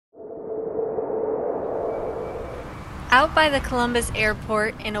Out by the Columbus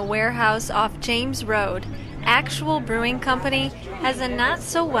Airport in a warehouse off James Road, Actual Brewing Company has a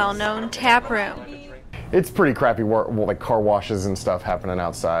not-so-well-known tap room. It's pretty crappy work, like car washes and stuff happening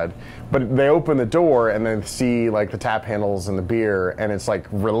outside. But they open the door and then see like the tap handles and the beer, and it's like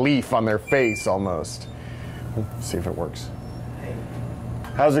relief on their face almost. Let's see if it works.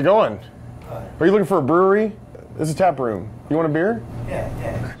 How's it going? Are you looking for a brewery? This is a tap room. You want a beer?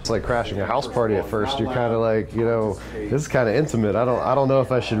 Yeah. It's like crashing a house party at first. You're kind of like, you know, this is kind of intimate. I don't know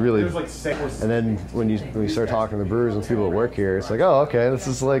if I should really. And then when you start talking to the brewers and people that work here, it's like, oh, okay, this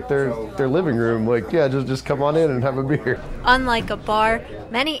is like their living room. Like, yeah, just come on in and have a beer. Unlike a bar,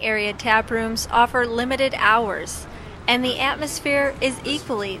 many area tap rooms offer limited hours, and the atmosphere is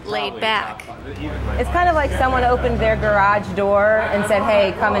equally laid back. It's kind of like someone opened their garage door and said,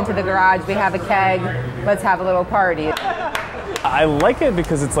 hey, come into the garage, we have a keg, let's have a little party. I like it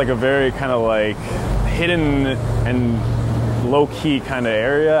because it's like a very kind of like hidden and low-key kind of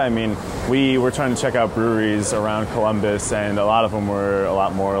area. I mean, we were trying to check out breweries around Columbus, and a lot of them were a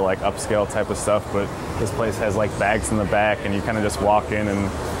lot more like upscale type of stuff, but this place has like bags in the back, and you kind of just walk in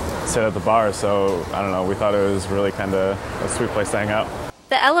and sit at the bar. So I don't know, we thought it was really kind of a sweet place to hang out.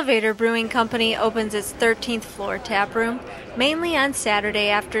 The Elevator Brewing Company opens its 13th floor tap room mainly on Saturday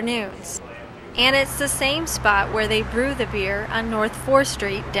afternoons. And it's the same spot where they brew the beer on North 4th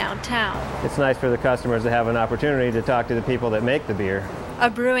Street downtown. It's nice for the customers to have an opportunity to talk to the people that make the beer. A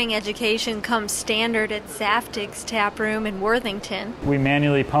brewing education comes standard at Saftig's tap room in Worthington. We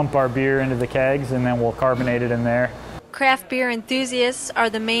manually pump our beer into the kegs and then we'll carbonate it in there. Craft beer enthusiasts are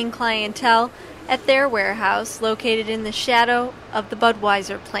the main clientele at their warehouse located in the shadow of the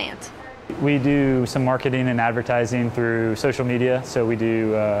Budweiser plant. We do some marketing and advertising through social media, so we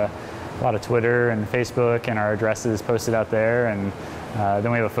do a lot of Twitter and Facebook, and our address is posted out there, and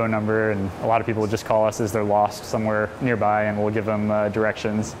then we have a phone number, and a lot of people just call us as they're lost somewhere nearby, and we'll give them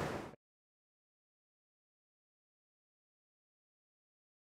directions.